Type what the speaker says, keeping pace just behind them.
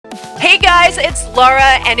guys, it's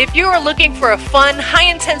Laura, and if you are looking for a fun,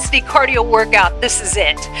 high-intensity cardio workout, this is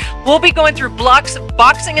it. We'll be going through blocks of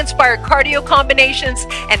boxing-inspired cardio combinations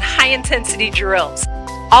and high-intensity drills.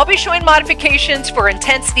 I'll be showing modifications for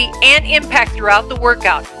intensity and impact throughout the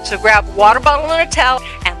workout, so grab a water bottle and a towel,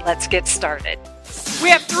 and let's get started.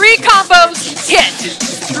 We have 3 combos hit.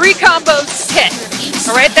 3 combos hit.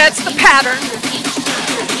 All right, that's the pattern.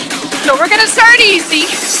 So we're gonna start easy.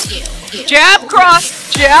 Jab, cross,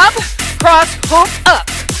 hook, up.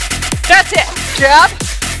 That's it. Jab,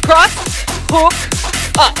 cross, hook,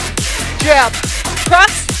 up. Jab,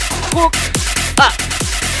 cross, hook, up.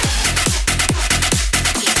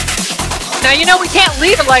 Now you know we can't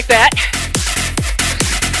leave it like that.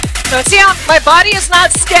 So see how my body is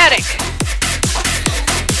not static.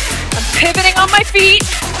 I'm pivoting on my feet.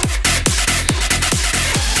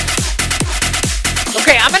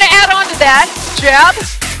 Okay, I'm gonna add on to that. Jab,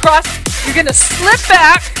 cross, you're gonna slip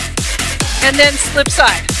back and then slip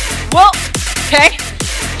side. Whoa, okay.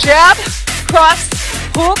 Jab, cross,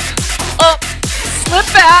 hook, up, slip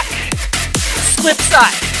back, slip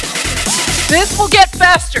side. This will get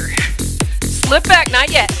faster. Slip back, not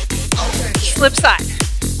yet. Slip side.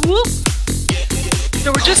 Whoop.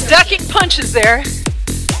 So we're just ducking punches there.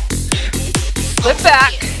 Slip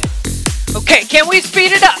back. Okay, can we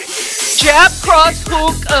speed it up? Jab, cross,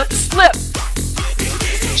 hook, up, slip.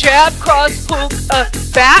 Jab, cross, hook, up,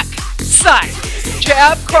 back, side.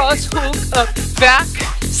 Jab, cross, hook, up, back,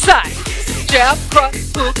 side. Jab, cross,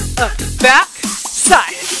 hook, up, back,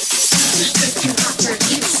 side.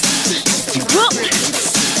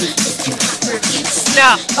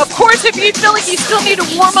 Now, of course, if you feel like you still need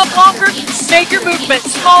to warm up longer, make your movement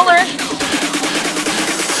smaller.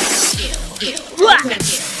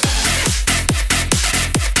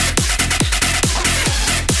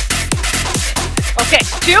 Okay,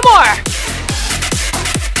 2 more.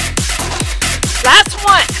 Last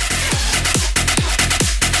one.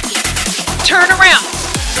 Turn around.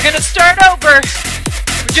 We're gonna start over.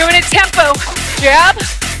 We're doing it tempo. Jab,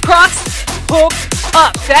 cross, hook,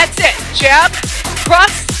 up. That's it. Jab,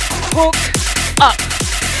 cross, hook, up.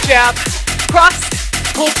 Jab, cross,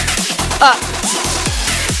 hook, up.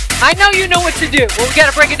 I know you know what to do, but we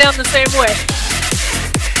gotta break it down the same way.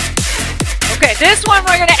 Okay, this one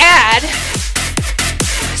we're gonna add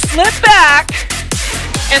slip back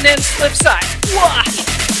and then slip side.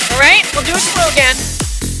 All right, we'll do it slow again.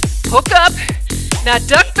 Hook up, now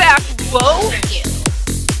duck back, whoa,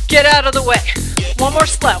 get out of the way. One more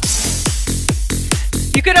slow.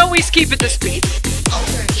 You can always keep it the speed.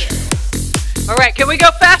 All right, can we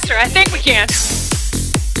go faster? I think we can.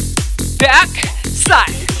 Back,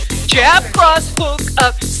 side. Jab, cross, hook,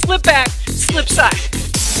 up, slip back, slip side.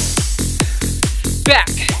 Back,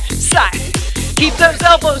 side. Keep those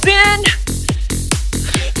elbows in.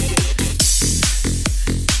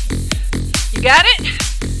 You got it?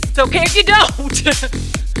 It's okay if you don't.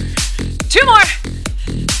 2 more.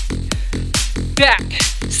 Back,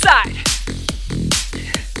 side.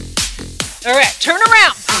 All right, turn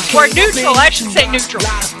around. Or neutral, I should say neutral.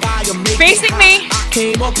 Facing me,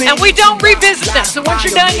 and we don't revisit this. So once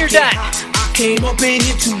you're done, you're done. Give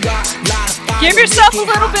yourself a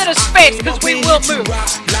little bit of space because we will move.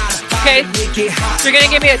 Okay? So you're gonna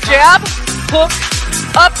give me a jab, hook,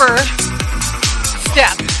 upper,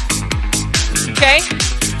 step. Okay?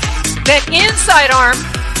 Then inside arm,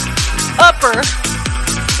 upper,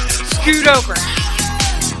 scoot over.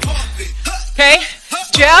 Okay?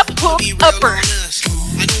 Jab, hook, upper.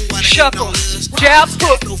 Shuffle. Jab,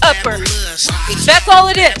 hook, upper. That's all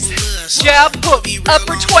it is. Jab, hook,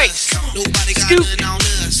 upper twice. Scoop.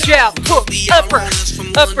 Jab, hook, upper,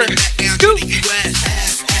 upper, scoop.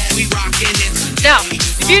 Now,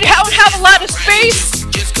 if you don't have a lot of space,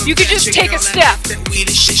 you can just take a step.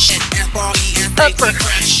 Upper,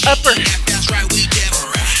 upper.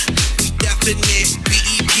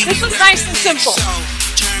 This was nice and simple.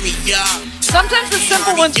 Sometimes the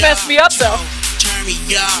simple ones mess me up though.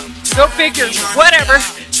 Go figure, whatever.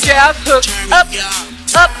 Jab, hook, up,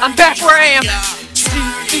 up, I'm back where I am.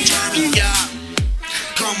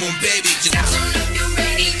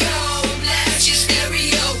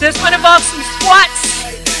 This one involves some squats.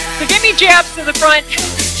 So give me jabs to the front.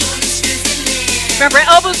 Remember,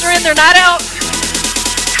 elbows are in, they're not out.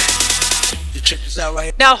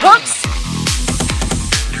 Now hooks.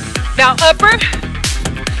 Now upper.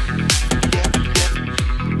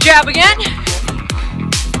 Jab again.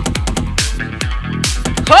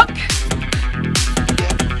 Hook.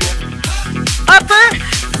 Upper.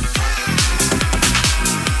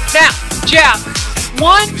 Now, jab.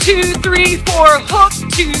 1, 2, 3, 4, hook,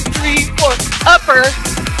 2, 3, 4, upper,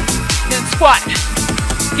 then squat.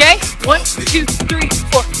 Okay? 1, 2, 3,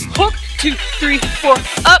 4. Hook, 2, 3, 4.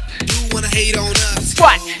 Up.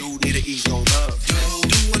 Squat.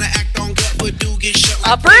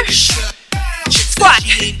 Upper. Squat.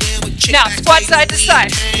 Now squat side to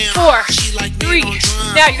side. 4, 3.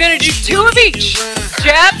 Now you're going to do 2 of each.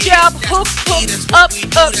 Jab, jab, hook, hook, up,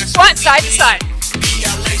 up. Squat side to side.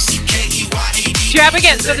 Jab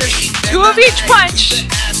again. So there's 2 of each punch.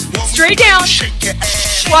 Straight down.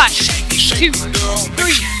 Squat. 2,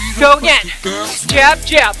 3. Go again. Jab,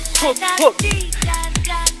 jab, hook, hook.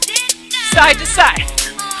 Side to side.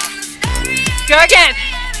 Go again.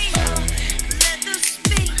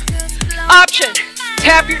 Option.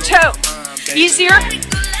 Tap your toe. Easier.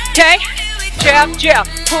 Okay. Jab, jab,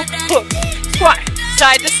 hook, hook. Squat.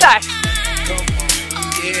 Side to side.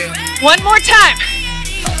 One more time.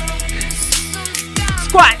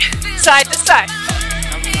 Squat. Side to side.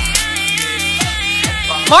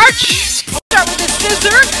 March. We'll start with the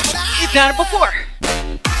scissor. You've done it before.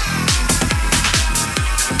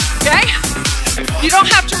 Okay? You don't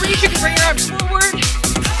have to reach. You can bring your arms forward.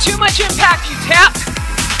 Too much impact, you tap.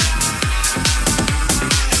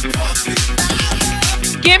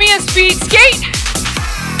 Give me a speed skate.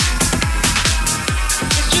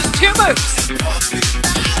 It's just 2 moves.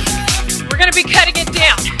 We're going to be cutting it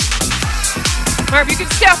down. Or if you can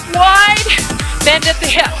step wide, bend at the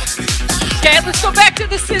hip. Okay, let's go back to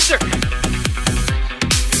the scissor.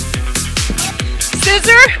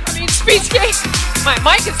 Speed skate. My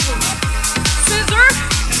mic is loose. Scissor.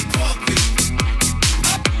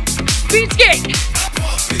 Speed skate.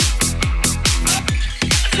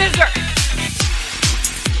 Scissor.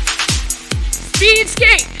 Speed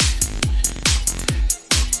skate.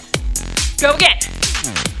 Go again.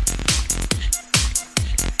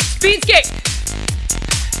 Speed skate.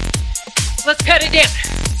 Let's cut it down.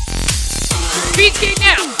 Speed skate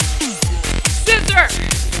now. Scissor.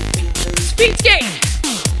 Speed skate.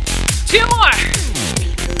 2 more.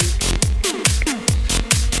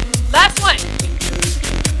 Last one.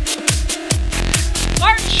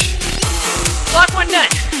 March. Block 1 done.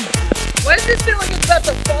 Why does this feel like it's about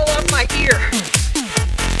to fall off my ear?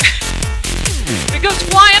 If it goes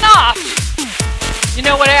flying off, you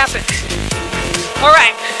know what happened. All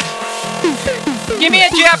right. Give me a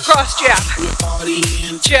jab, cross, jab.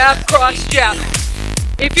 Jab, cross, jab.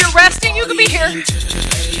 If you're resting, you can be here.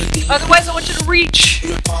 Otherwise, I want you to reach.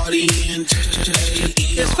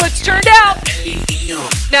 This foot's turned out.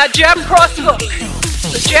 Now jab, cross, hook.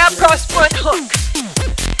 The jab, cross, front, hook.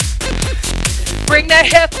 Bring that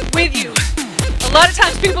hip with you. A lot of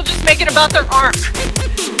times people just make it about their arm.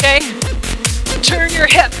 Okay? Turn your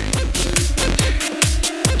hip.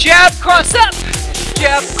 Jab, cross up.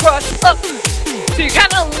 Jab, cross up. So you're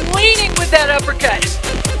kind of leaning with that uppercut.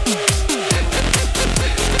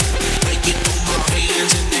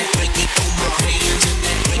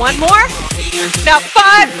 One more. Now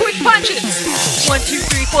 5 quick punches. 1, 2,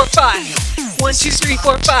 3, 4, 5. 1, 2, 3,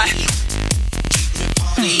 4, 5.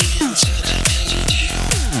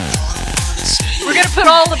 We're going to put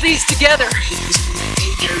all of these together.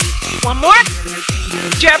 One more.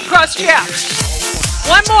 Jab, cross, jab.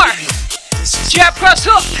 One more. Jab, cross,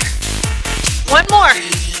 hook. One more.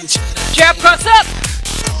 Jab, cross up.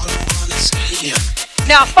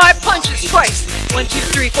 Now 5 punches twice. 1, 2,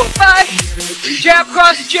 3, 4, 5. Jab,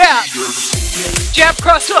 cross, jab. Jab,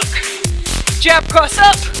 cross, hook. Jab, cross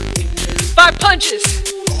up. 5 punches.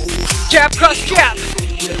 Jab, cross, jab.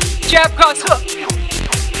 Jab, cross, hook.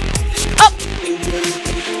 Up.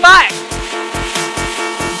 5.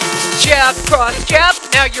 Jab, cross, jab.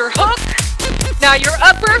 Now your hook. Now your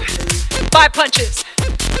upper. 5 punches.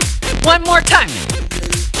 One more time.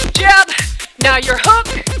 Jab. Now your hook.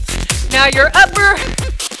 Now your upper.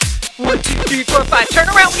 1, 2, 3, 4, 5. Turn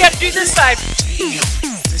around. We got to do this side.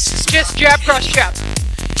 Just jab, cross, jab.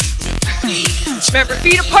 Remember,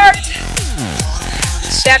 feet apart.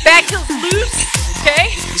 That back heel's loose. Okay?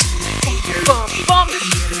 Bump, bump.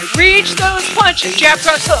 Reach those punches. Jab,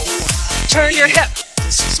 cross, hook. Turn your hip.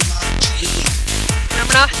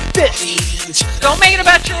 Remember now, this. Don't make it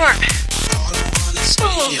about your arm.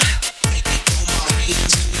 Boom.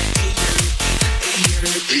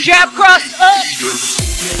 Jab, cross, up.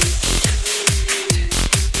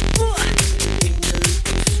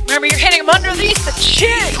 Remember, you're hitting them underneath the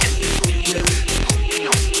chin.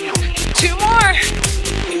 2 more.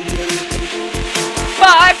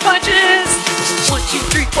 5 punches. 1, 2,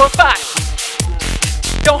 3, 4,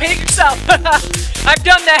 5. Don't hit yourself. I've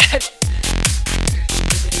done that.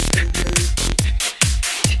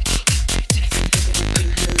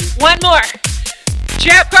 One more.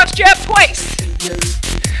 Jab, cross, jab twice.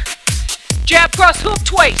 Jab, cross, hook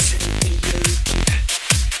twice.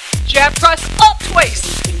 jab, cross, up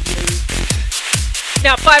twice.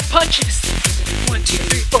 Now 5 punches. 1, 2,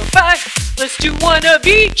 3, 4, 5. Let's do one of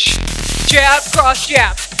each. Jab, cross,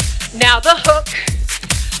 jab. Now the hook.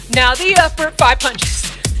 Now the upper. 5 punches.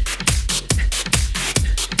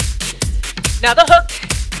 Now the hook.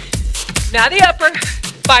 Now the upper.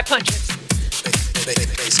 5 punches.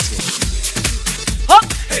 Hook.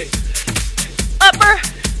 Upper.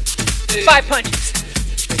 5 punches.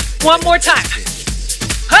 One more time.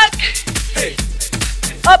 Hook.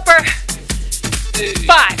 Upper.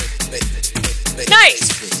 5. Nice.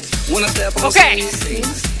 Okay.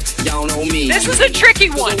 This is a tricky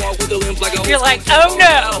one. You're like, oh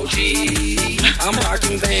no.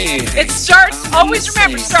 It starts, always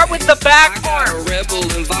remember, start with the back arm.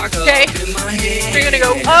 Okay? You're going to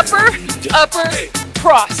go upper, upper,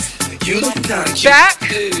 cross. Back,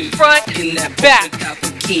 front, back.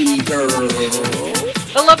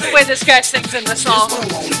 I love the way this guy sings in the song.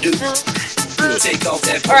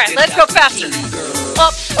 All right, let's go faster.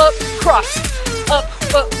 Up, up, cross. Up,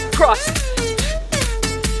 up, cross.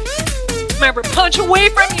 Remember, punch away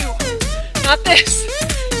from you, not this.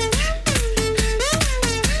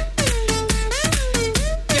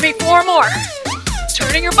 Give me 4 more.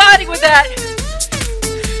 Turning your body with that.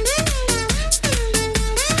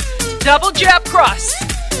 Double jab, cross.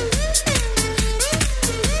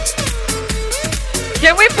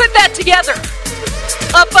 Can we put that together?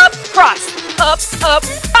 Up, up, cross. Up, up,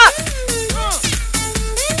 cross.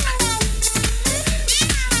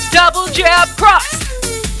 Double jab, cross.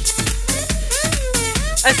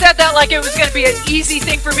 I said that like it was going to be an easy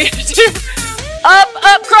thing for me to do. Up,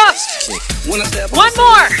 up, cross. One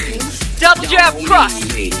more. Double jab, cross.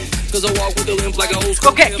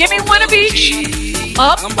 Okay, give me one of each.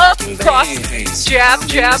 Up, up, cross. Jab,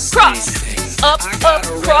 jab, cross. Up, up,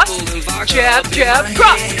 cross. Jab, jab,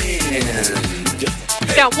 cross.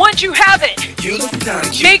 Now, once you have it,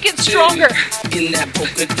 make it stronger.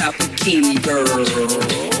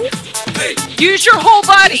 Use your whole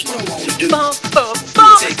body. Bump, bump,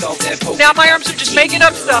 bump. Now my arms are just making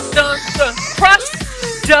up stuff. Dun, dun. Cross,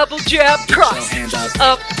 double jab, cross.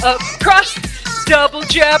 Up, up, cross. Double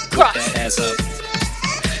jab, cross.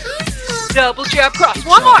 Double jab, cross.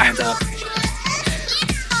 One more.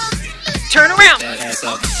 Turn around.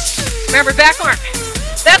 Remember, back arm.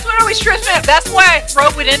 That's what always trips me up. That's why I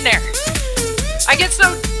throw it in there. I get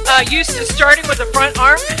so used to starting with the front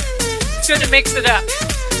arm. It's good to mix it up.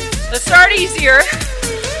 Let's start easier.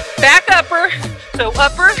 Back upper. So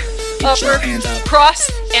upper, upper, cross,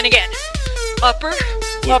 and again. Upper,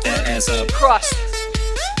 upper, cross.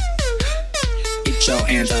 Get your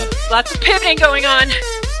hands up. Lots of pivoting going on.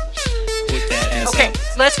 Okay,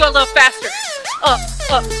 let's go a little faster. Up,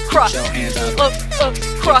 up, cross. Up, up,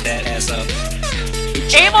 cross.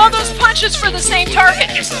 Aim all those punches for the same target.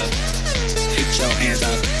 Get your hands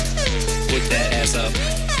up. Put that ass up.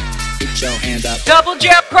 Get your hands up. Double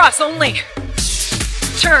jab cross only.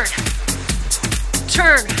 Turn.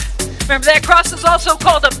 Turn. Remember that cross is also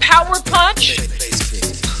called a power punch.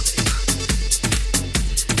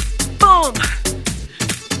 Boom.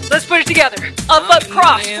 Let's put it together. Up, up,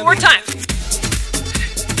 cross. 4 times.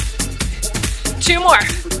 2 more.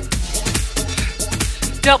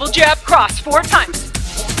 Double jab cross. 4 times.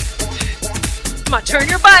 Come on, turn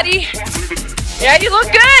your body. Yeah, you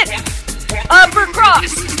look good. Upper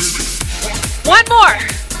cross. 1 more.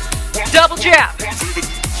 Double jab.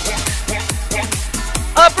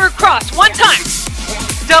 Upper cross. 1 time.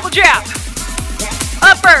 Double jab.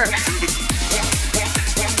 Upper.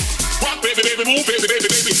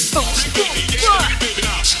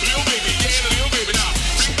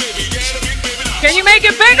 Can you make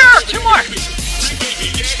it bigger? 2 more.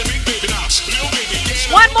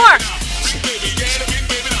 1 more.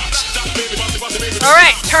 All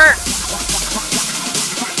right, turn.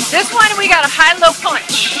 This one we got a high-low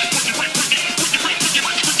punch.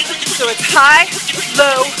 So it's high,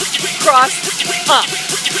 low, cross, up.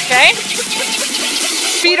 Okay?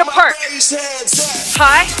 Feet apart.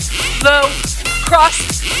 High, low, cross,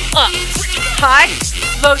 up. High,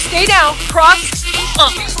 low, stay down, cross,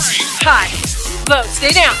 up. High, low,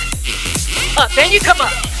 stay down. Up, then you come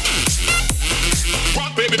up.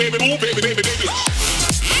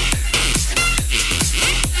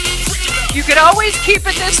 You can always keep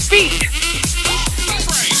at this speed.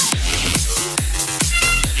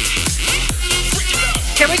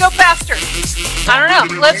 Can we go faster? I don't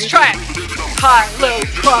know. Let's try it. High, low,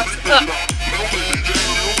 cross, up.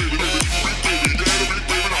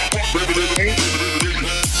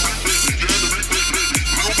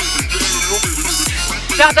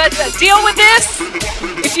 Now the deal with this,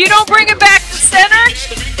 if you don't bring it back to center,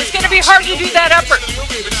 it's going to be hard to do that upper.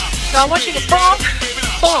 I want you to bump,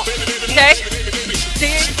 bump, okay?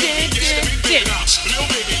 Din, din, din, din.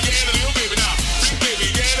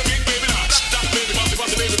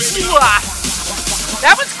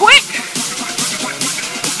 That was quick.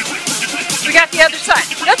 We got the other side.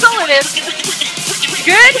 That's all it is. You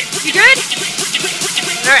good? You good?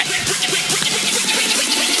 All right.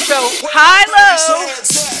 So high, low,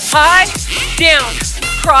 high, down,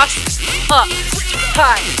 cross, up,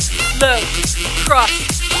 high, low, cross,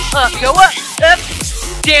 up. Go up,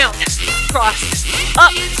 down, cross,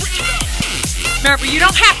 up. Remember, you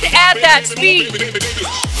don't have to add that speed.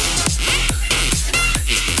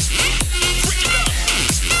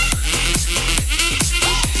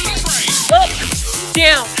 Up,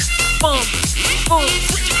 down, boom, boom.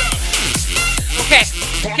 Okay,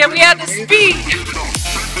 can we add the speed?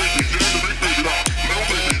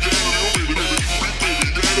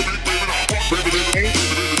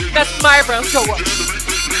 That's my eyebrows go up.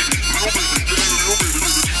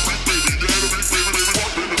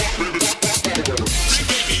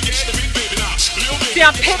 See,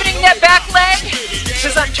 I'm pivoting that back leg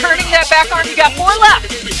because I'm turning that back arm. You got 4 left.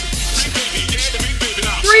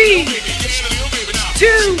 3,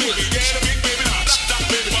 2,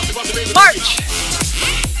 march.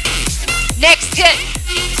 Next hit.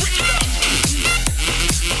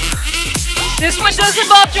 This one does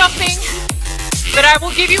involve jumping, but I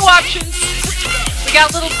will give you options. We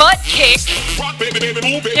got a little butt kick.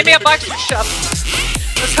 Give me a boxer shove.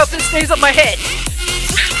 Let's hope this stays on my head.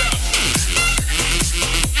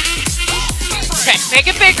 Okay, make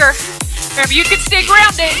it bigger. Remember, you can stay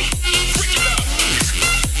grounded.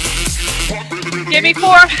 Give me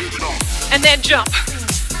 4, and then jump.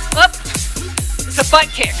 Up. It's a butt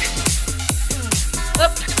kick.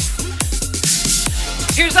 Up.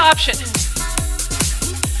 Here's the option.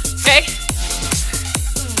 Okay?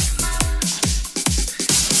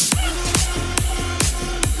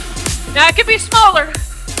 Now it could be smaller.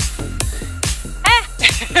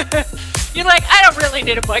 You're like, I don't really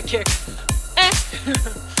need a butt kick.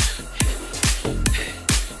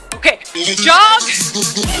 Okay, jog.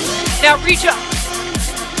 Now reach up.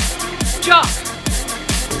 Jog.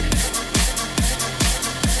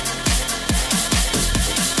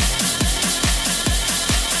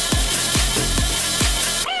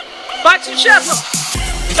 Box and shuffle.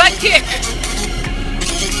 Butt kick.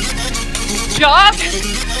 Jog.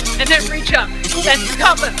 And then reach up. That's the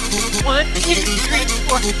combo. 1, 2, 3,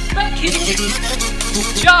 4. Butt kick.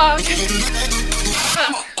 Jog.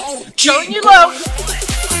 Going you low.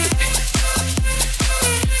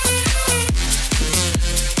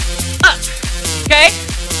 Up. Okay.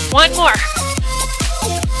 1 more.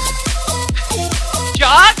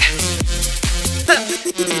 Jog.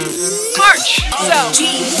 March. So,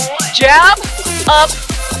 jab, up,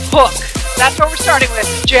 hook. That's what we're starting with.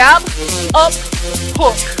 Jab, up,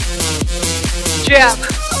 hook. Jab,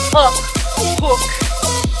 up, hook.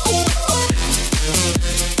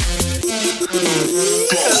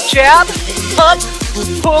 So jab, up,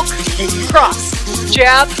 hook, cross.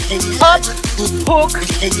 Jab, up, hook,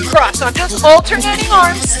 cross. So I'm just alternating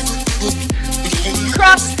arms.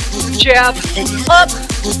 Cross, jab, up,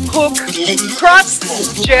 hook, cross,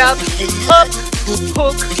 jab, up,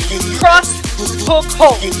 hook, cross, hook,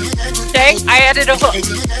 hold. Okay, I added a hook.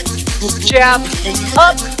 Jab,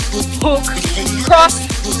 up, hook, cross,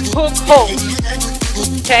 hook, hold.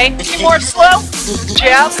 Okay, 2 more slow.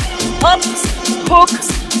 Jab, up, hook,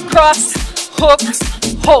 cross, hook,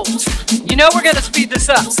 hold. You know we're gonna speed this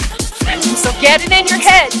up. So get it in your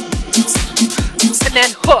head. And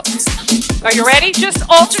then hook. Are you ready? Just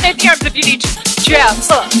alternate the arms if you need to. Jab,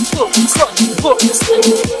 up, hook, cross, hook.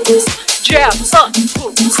 Jab, up,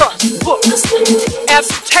 hook, cross, hook. Abs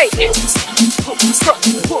tight. Hook, cross,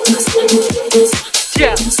 hook.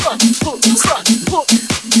 Jab, up, hook, cross, hook.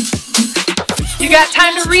 You got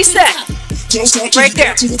time to reset. Right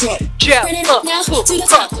there. Jab, up, hook,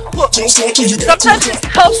 cross, hook. Sometimes it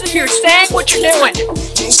helps if you're saying what you're doing.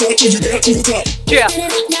 Jab.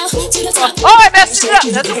 Oh, I messed it up.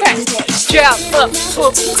 That's okay. Jab, up,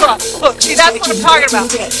 hook, cross, hook. See, that's what I'm talking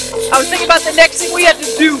about. I was thinking about the next thing we had to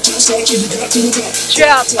do.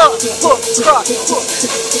 Jab, up, hook, cross, hook.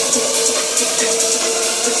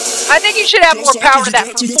 I think you should have more power to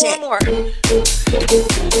that. 4 more.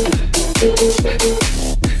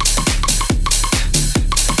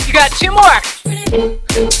 You got 2 more.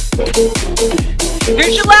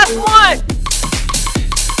 Here's your last one.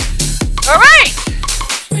 All right.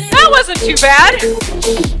 That wasn't too bad.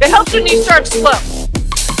 It helps when you start slow.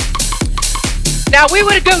 Now we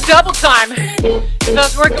would go double time if I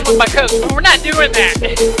was working with my coach, but we're not doing that.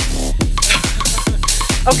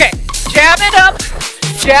 Okay, jab it up,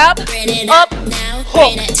 Jab, up,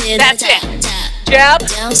 hook. That's it. Jab,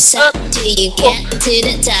 up, hook.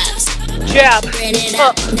 Jab,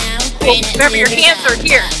 up, hook. Remember, your hands are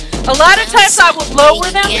here. A lot of times I will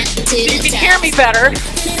lower them so you can hear me better,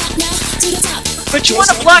 but you want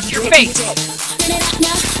to block your face.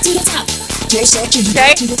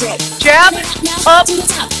 Okay? Jab, up,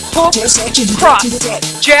 hook, cross.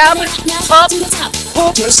 Jab, up,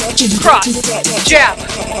 hook, cross. Jab,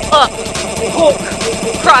 up, hook,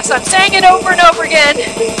 cross. I'm saying it over and over again.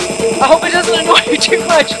 I hope it doesn't annoy you too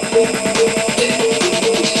much.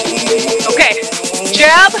 Okay.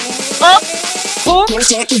 Jab, up, hook,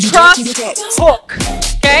 cross, hook.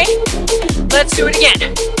 Okay? Let's do it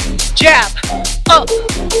again. Jab, up,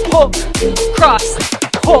 hook, cross,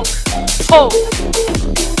 hook, hold.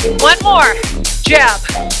 One more. Jab,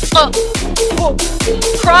 up, hook,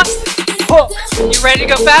 cross, hook. You ready to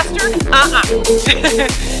go faster?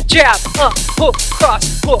 Jab, up, hook, cross,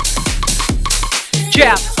 hook.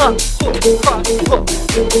 Jab, up, hook, cross, hook.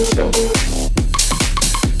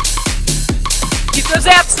 Keep those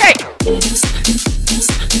abs tight.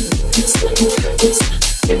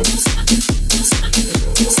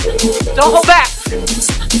 Don't hold back.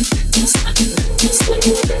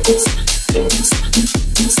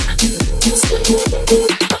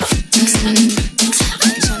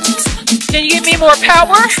 Can you give me more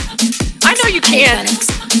power? I know you can.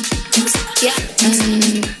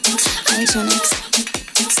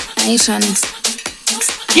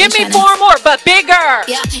 Give me 4 more, but bigger.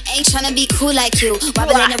 Yeah, ain't tryna be cool like you.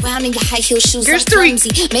 Wobbling around in your high heel shoes. Here's like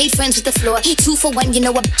 3. Made friends with the floor. 2 for 1, you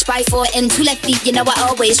know I buy 4. And 2 left feet, you know I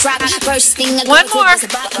always drop. First thing I One more.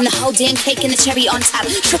 And the whole damn cake and the cherry on top.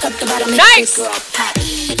 Shook up the bottom. Nice. Girl pop.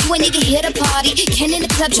 You ain't even here to party. Ken in the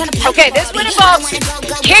club tryna pop. Okay, this one involves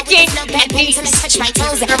kicking and knees.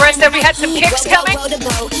 Remember I said we had some kicks coming?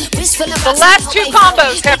 The last 2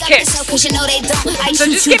 combos have kicks. So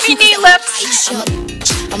just give me knee lifts.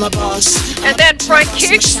 I'm a boss. And then front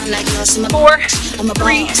kicks. 4, 3,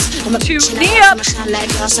 2, knee up.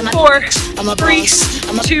 4, 3,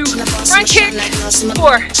 2, front kick. 4,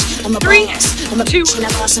 3, 2.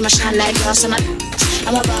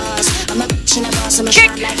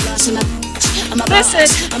 Kick. Listen.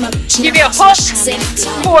 Give you a hook.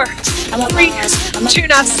 4, 3, 2.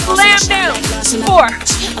 Now slam down. 4,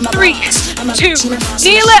 3, 2.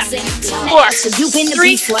 Knee lift. 4,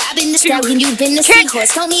 3, 2. Kick.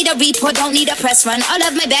 Don't need a report, don't need a press run. All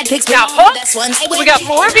of my bad picks, now hook. We got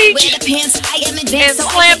 4 of each. And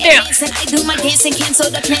slam down.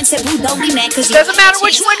 Doesn't matter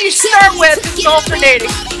which one you start with, it's alternating.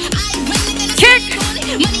 Kick.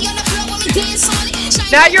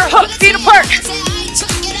 Now you're hooked, feet apart.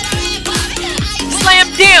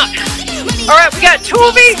 Slam down. All right, we got 2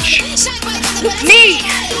 of each. Knee.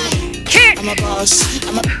 Kick.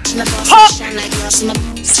 Hook.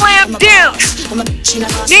 Slam down.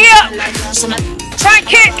 Knee up. Front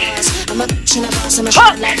kick.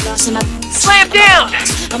 Hook. Slam down.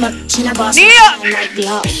 Knee up.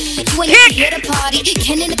 Kick.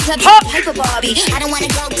 Hook.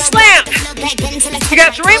 Slam. You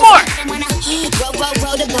got 3 more.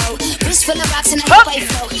 Hook.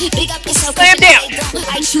 Slam down.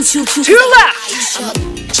 2 left.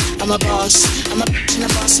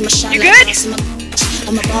 You good?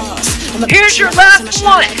 Here's your last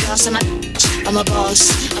one. I'm a boss.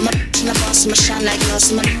 I'm a boss. I'm a shine like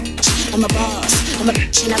glass. I'm a boss. I'm a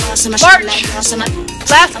boss. I'm a shine like glass.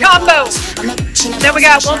 Last combo. Then we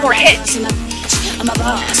got 1 more hit.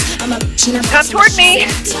 Come toward me.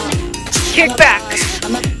 Kick back.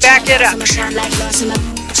 Back it up.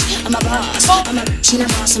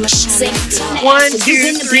 1,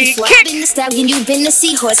 2, 3, kick. Been the stallion, you've been the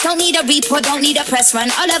seahorse. Don't need a report, don't need a press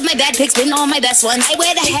run. All of my bad picks been all my best ones. I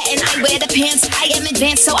wear the hat and I wear the pants. I am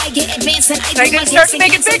advanced, so I get advanced. And I can start to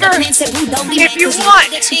make it bigger if you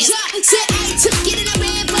want.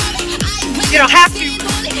 You don't have to.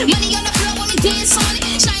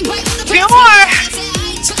 2 more.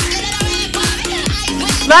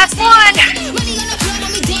 Last one.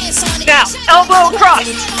 Now, elbow across.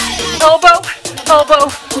 Elbow, elbow,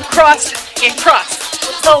 cross, and cross.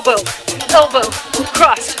 Elbow, elbow,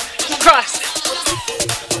 cross, cross.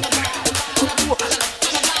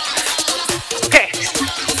 Okay.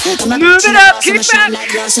 Move it up, kick back.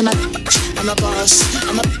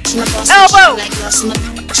 Elbow.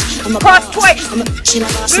 Cross twice.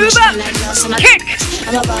 Move up. Kick.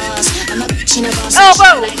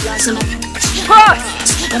 Elbow. Cross.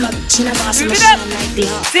 Move it up.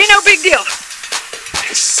 See, no big deal.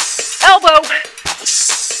 Elbow.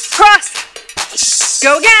 Cross.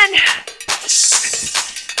 Go again.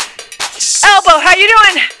 Elbow, how you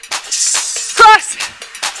doing? Cross.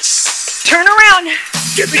 Turn around.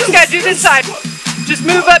 We just gotta do this side. Just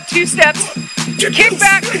move up 2 steps. Kick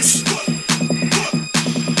back.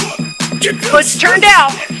 Let's turn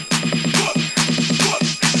down.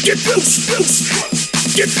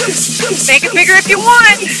 Make it bigger if you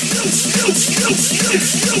want.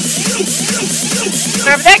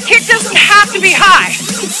 Remember, that kick doesn't have to be high.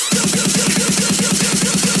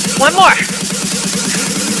 One more.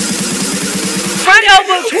 Front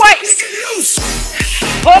elbow twice.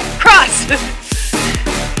 Pull, cross.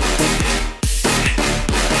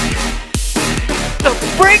 So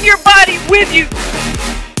bring your body with you.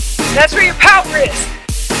 That's where your power is.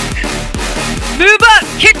 Move up,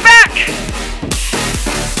 kick back.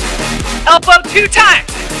 Elbow 2 times.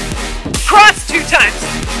 Cross 2 times.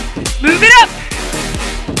 Move it up.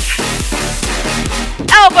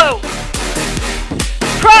 Elbow.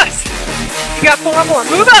 Cross. You got 4 more.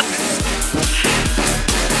 Move up.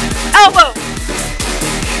 Elbow.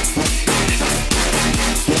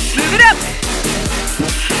 Move it up.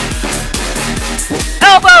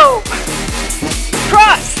 Elbow.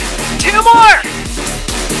 Cross. 2 more.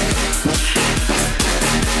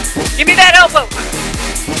 Give me that elbow.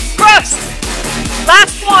 Cross.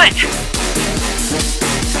 Last one.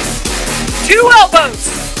 2 elbows.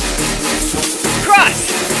 Cross.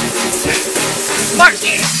 March.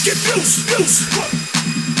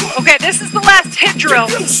 Okay, this is the last hip drill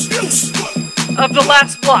of the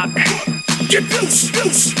last block.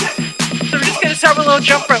 So we're just going to start with a little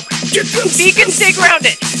jump rope. Feet can stay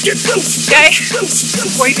grounded. Okay?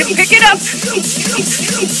 Or you can pick it up.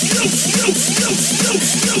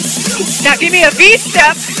 Now give me a V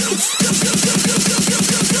step.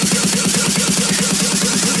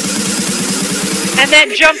 And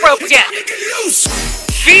then jump rope again.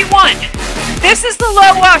 V1. This is the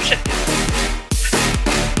low option.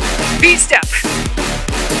 V step.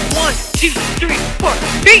 1, 2, 3, 4.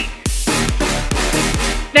 V.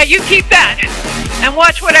 Now you keep that. And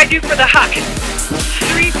watch what I do for the high.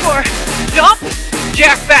 3, 4. Jump.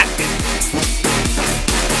 Jack back.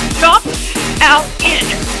 Jump. Out. In.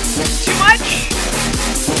 Too much.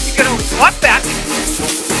 You can always walk back.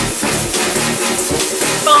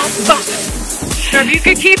 Bump. Bump. Or if you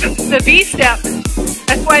could keep the V step.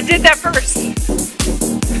 That's why I did that first.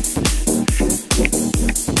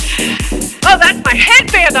 Oh, that's my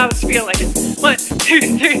headband I was feeling. 1,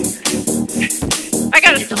 2, 3. I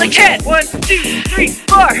got a slick head. 1, 2, 3,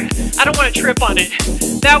 4. I don't want to trip on it.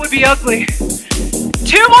 That would be ugly.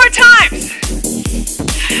 2 more times.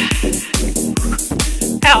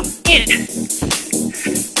 Out, in.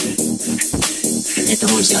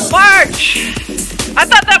 March. I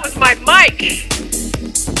thought that was my mic.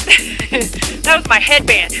 That was my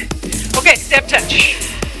headband. Okay, step touch.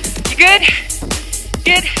 You good?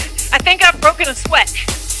 Good? I think I've broken a sweat.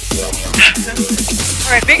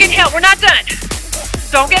 All right, big inhale. We're not done.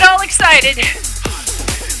 Don't get all excited.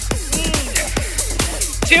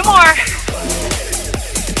 2 more.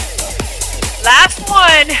 Last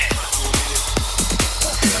one.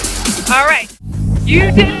 All right.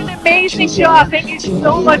 You did an amazing job. Thank you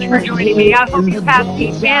so much for joining me. I hope you have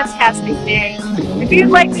a fantastic day. If you'd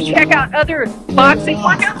like to check out other boxing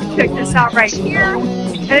workouts, check this out right here.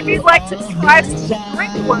 And if you'd like to try some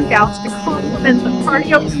strength workouts to complement the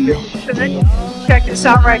cardio solution, check this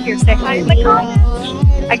out right here. Say hi in the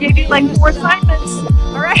comments. I gave you like 4 assignments.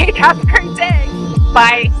 All right, have a great day.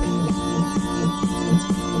 Bye.